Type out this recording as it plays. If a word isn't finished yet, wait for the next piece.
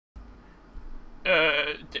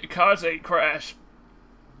Kaze crashed.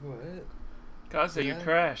 What? Kaze, you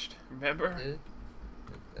crashed. Remember? I did?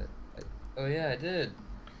 Oh yeah, I did.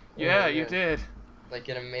 Yeah, Oh, you yeah. did. Like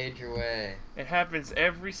in a major way. It happens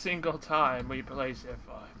every single time we play Civ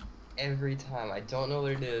 5. Every time. I don't know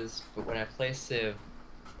what it is, but when I play Civ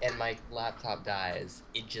and my laptop dies,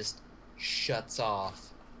 it just shuts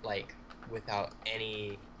off, like, without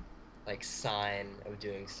any, like, sign of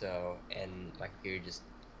doing so, and my computer just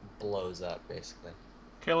blows up, basically.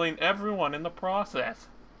 Killing everyone in the process.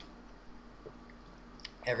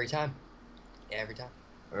 Every time. Every time.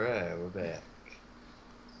 Alright, we're back.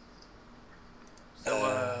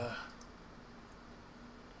 So,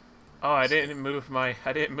 oh, I didn't move my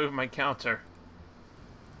counter.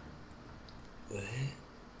 What?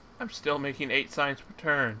 I'm still making 8 signs per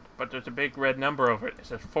turn, but there's a big red number over it. It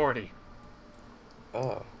says 40.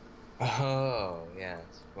 Oh. Oh, yes,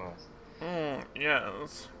 of course.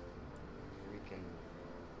 Yes. Freaking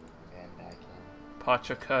Van back in.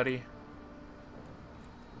 Pachacutty.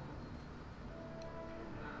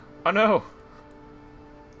 Oh no!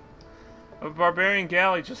 A barbarian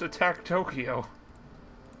galley just attacked Tokyo.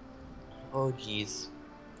 Oh jeez.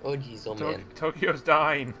 Oh jeez, oh man. Tokyo's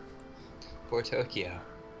dying. Poor Tokyo.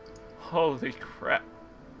 Holy crap.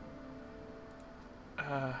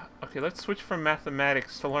 Okay, let's switch from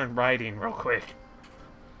mathematics to learn writing real quick.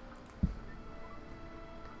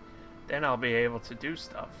 Then I'll be able to do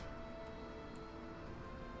stuff.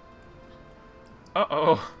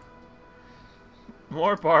 Uh-oh.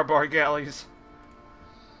 More barbar galleys.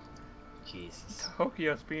 Jesus.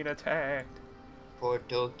 Tokyo's being attacked. Poor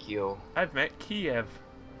Tokyo. I've met Kiev.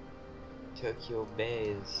 Tokyo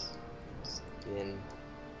Bay is being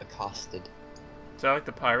accosted. Is that like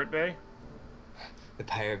the Pirate Bay? The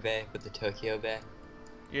Pirate Bay with the Tokyo Bay?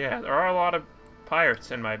 Yeah, there are a lot of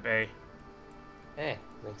pirates in my bay. Hey,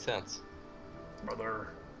 makes sense. Brother.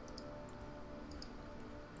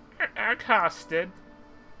 Accosted.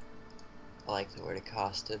 I like the word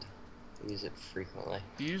accosted. I use it frequently.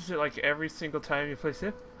 You use it like every single time you play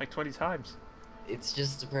Civ? Like 20 times. It's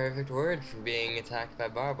just the perfect word for being attacked by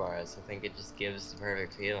barbars. I think it just gives the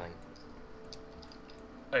perfect feeling.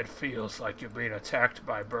 It feels like you're being attacked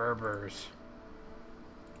by Berbers.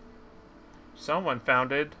 Someone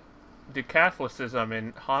founded Catholicism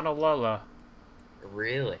in Honolulu.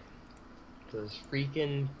 Really? Those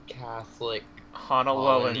freaking Catholic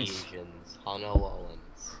Honolulans. Honolulans.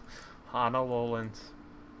 Honolulans.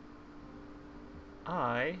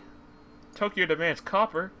 Tokyo demands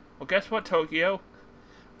copper. Well, guess what, Tokyo?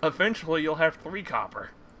 Eventually you'll have 3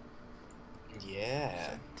 copper.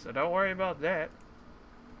 Yeah. So don't worry about that.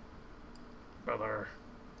 Brother.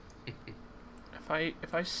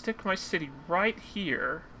 If I stick my city right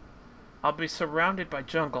here, I'll be surrounded by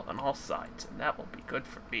jungle on all sides, and that will be good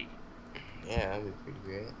for me. Yeah, that'd be pretty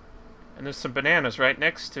great. And there's some bananas right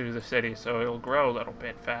next to the city, so it'll grow a little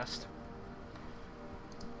bit fast.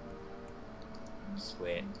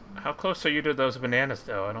 Sweet. How close are you to those bananas,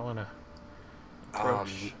 though? I don't want to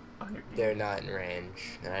approach. They're not in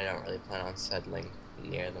range, and I don't really plan on settling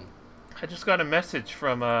near them. I just got a message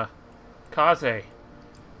from Kaze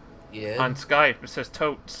Yeah. on Skype. It says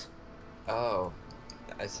totes. Oh,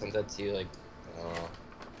 I sent that to you like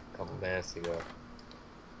a couple minutes ago.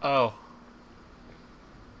 Oh.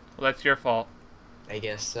 Well, that's your fault. I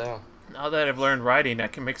guess so. Now that I've learned writing, I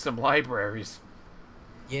can make some libraries.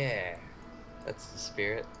 Yeah, that's the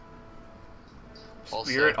spirit.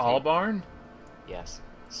 Also, Spirit I think- Allbarn? Yes,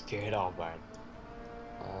 Spirit Allbarn.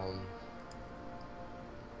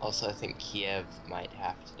 Also, I think Kiev might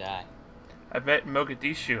have to die. I bet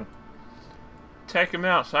Mogadishu. Take him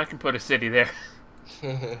out so I can put a city there.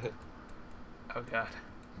 Oh god.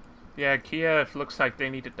 Yeah, Kiev looks like they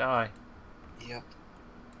need to die. Yep.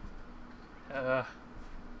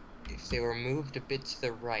 If they were moved a bit to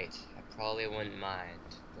the right, I probably wouldn't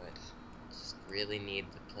mind, but just really need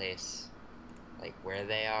the place, like where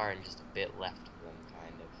they are and just a bit left of them,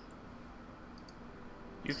 kind of.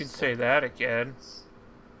 You can say that again.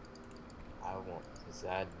 I won't, because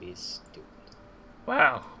that'd be stupid.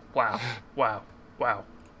 Wow. Wow. Wow. Wow.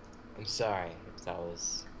 I'm sorry if that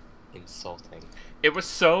was insulting. It was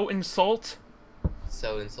so insult?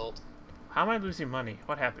 So insult? How am I losing money?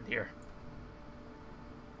 What happened here?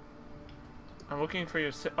 I'm looking for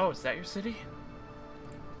your city. Oh, is that your city?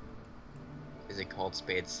 Is it called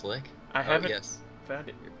Spade Slick? I haven't yes. found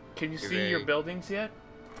it. Can you You're see your very- buildings yet?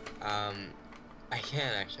 I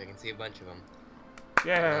can actually. I can see a bunch of them.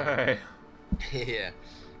 Yay! Yeah,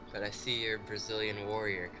 but I see your Brazilian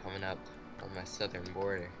warrior coming up on my southern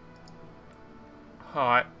border.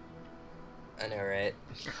 Hot. I know, right?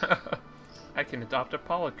 I can adopt a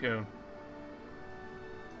polycoon.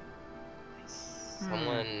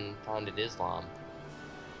 Someone founded Islam.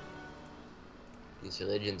 These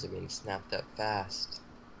religions are being snapped up fast.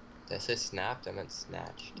 Did I say snapped? I meant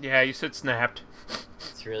snatched. Yeah, you said snapped.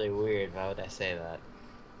 It's really weird. Why would I say that?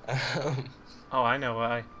 Oh, I know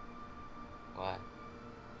why. Why?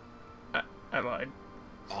 I lied.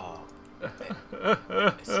 Oh.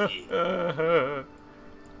 I see.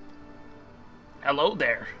 Hello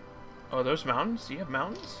there. Oh, those mountains? Do you have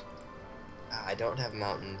mountains? I don't have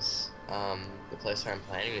mountains. The place where I'm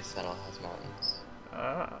planning to settle has mountains.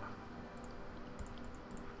 Ah.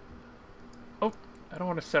 Oh, I don't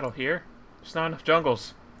want to settle here. There's not enough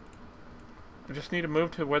jungles. I just need to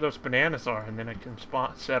move to where those bananas are, and then I can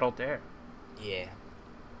settle there. Yeah.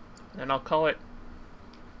 And I'll call it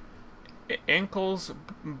Ankles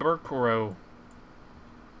Berkuro.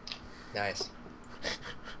 Nice.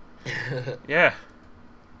 Yeah.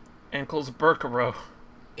 Ankles Berkuro.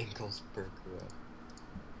 Ankles Berkuro.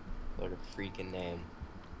 What a freaking name.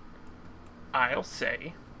 I'll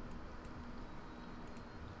say.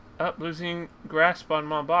 Up, losing grasp on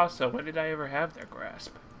Mombasa. When did I ever have their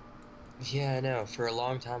grasp? Yeah, I know. For a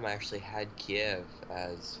long time, I actually had Kiev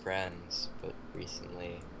as friends, but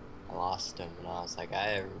recently I lost them, and I was like,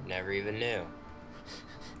 I never even knew.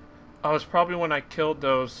 Oh, it's probably when I killed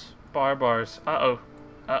those barbars. Uh-oh.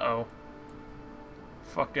 Uh-oh.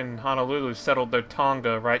 Fucking Honolulu settled their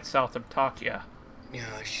Tonga right south of Takia.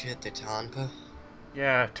 Oh shit, the Tonpa?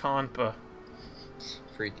 Yeah, Tonpa.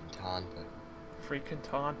 Freaking Tonpa. Freaking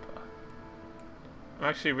Tonpa.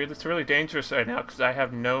 Actually, it's really dangerous right now because I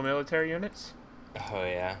have no military units. Oh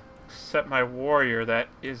yeah? Except my warrior that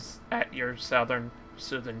is at your southern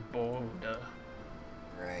border.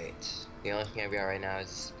 Right. The only thing I've got right now is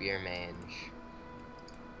a spear mage.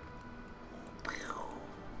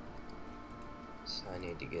 So I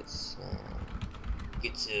need to get some...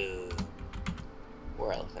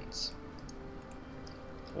 war elephants.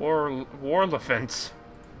 War elephants.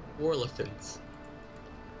 War elephants.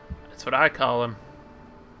 That's what I call them.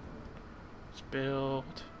 Let's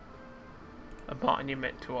build a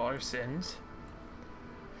monument to our sins.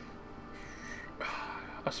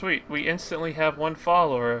 Oh, sweet. We instantly have one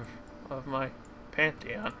follower of my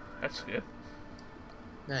pantheon. That's good.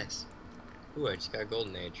 Nice. Ooh, I just got a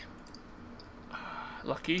golden age.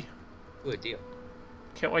 Lucky. Ooh, a deal.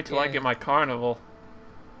 Can't wait till I get my carnival.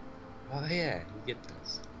 Oh yeah, you get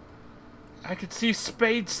those. I could see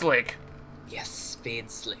Spade Slick. Yes, Spade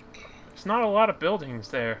Slick. There's not a lot of buildings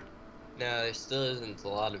there. No, there still isn't a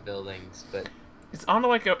lot of buildings, but it's on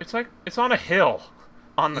it's on a hill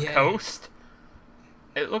on the coast.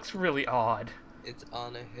 It looks really odd. It's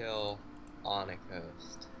on a hill on a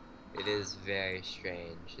coast. It is very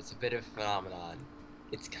strange. It's a bit of a phenomenon.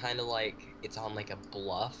 It's kind of like it's on like a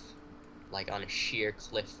bluff, like on a sheer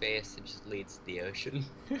cliff face that just leads to the ocean.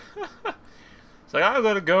 It's like, I'm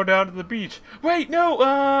gonna go down to the beach. Wait,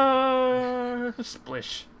 no,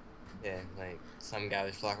 splish. Yeah, like some guy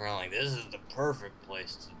was walking around like, this is the perfect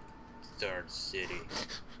place to start a city.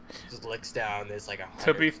 Just looks down, there's like a.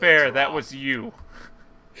 To be fair, that was you.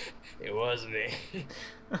 It was me.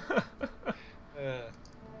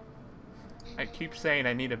 I keep saying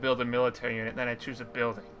I need to build a military unit, then I choose a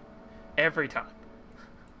building. Every time.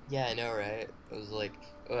 Yeah, I know, right? I was like,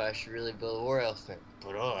 oh, I should really build a war elephant.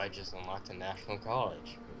 But oh, I just unlocked a national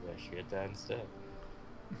college. Maybe I should get that instead.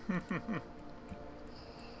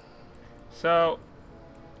 So,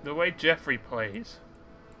 the way Jeffrey plays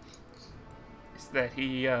is that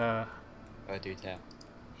he, Oh, do tap.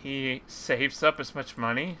 he saves up as much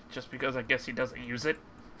money, just because I guess he doesn't use it.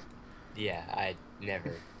 Yeah, I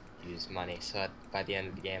never use money, so by the end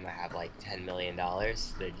of the game I have like $10 million that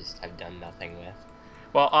I just have done nothing with.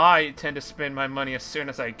 Well, I tend to spend my money as soon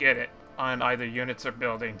as I get it on either units or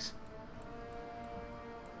buildings.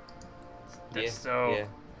 So,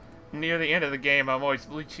 near the end of the game, I'm always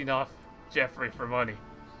leeching off Jeffrey for money.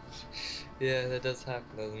 Yeah, that does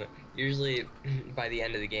happen, doesn't it? Usually, by the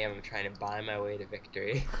end of the game, I'm trying to buy my way to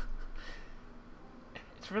victory.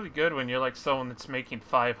 It's really good when you're like someone that's making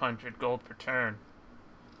 500 gold per turn.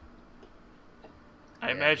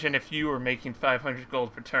 I imagine if you were making 500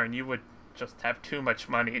 gold per turn, you would just have too much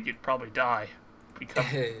money and you'd probably die. Become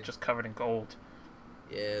just covered in gold.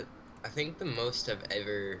 Yeah, I think the most I've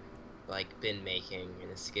ever been making in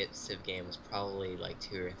a Civ game was probably like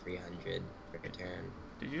 200 or 300 per turn.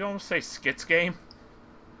 Did you almost say skits game?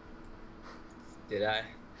 Did I?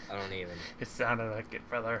 I don't even. It sounded like it,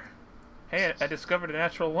 brother. Hey, I discovered a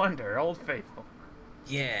natural wonder, Old Faithful.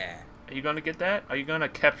 Yeah. Are you gonna get that? Are you gonna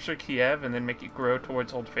capture Kiev and then make it grow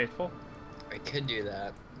towards Old Faithful? I could do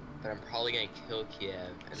that, but I'm probably gonna kill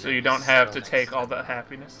Kiev. So you don't have to take all that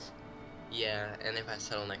happiness? Yeah, and if I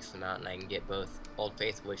settle next to the mountain, I can get both Old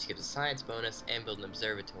Faithful, which gives a science bonus, and build an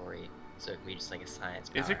observatory, so it can be just like a science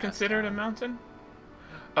Is it powerhouse considered a town. mountain?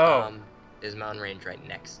 Oh. There's a mountain range right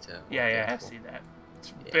next to Old Yeah, yeah, I Faithful. see that.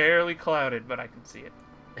 It's Yeah. barely clouded, but I can see it.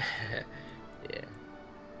 Yeah.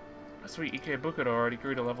 Sweet, Berkuro already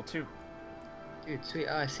grew to level 2. Dude, sweet.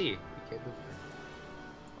 Oh, I see. Okay, move.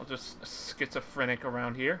 I'll just schizophrenic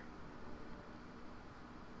around here.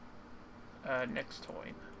 Next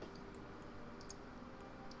toy.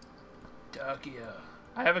 Tokyo.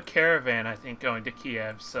 I have a caravan, I think, going to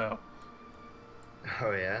Kiev, so...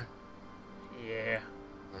 Oh, yeah? Yeah.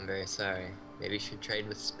 I'm very sorry. Maybe you should trade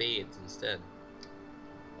with spades instead.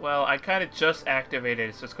 Well, I kind of just activated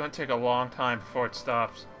it, so it's going to take a long time before it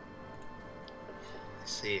stops. I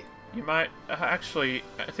see. You might... actually,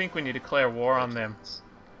 I think we need to declare war on them.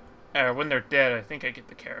 When they're dead, I think I get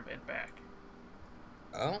the caravan back.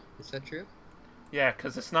 Oh? Is that true? Yeah,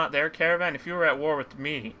 because it's not their caravan. If you were at war with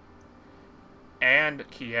me and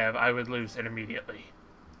Kiev, I would lose it immediately.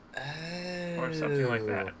 Oh. Or something like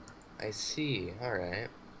that. I see. Alright.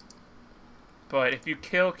 But if you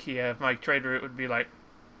kill Kiev, my trade route would be like,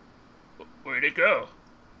 where'd it go?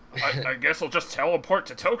 I guess I'll just teleport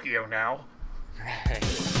to Tokyo now.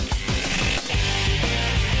 Right.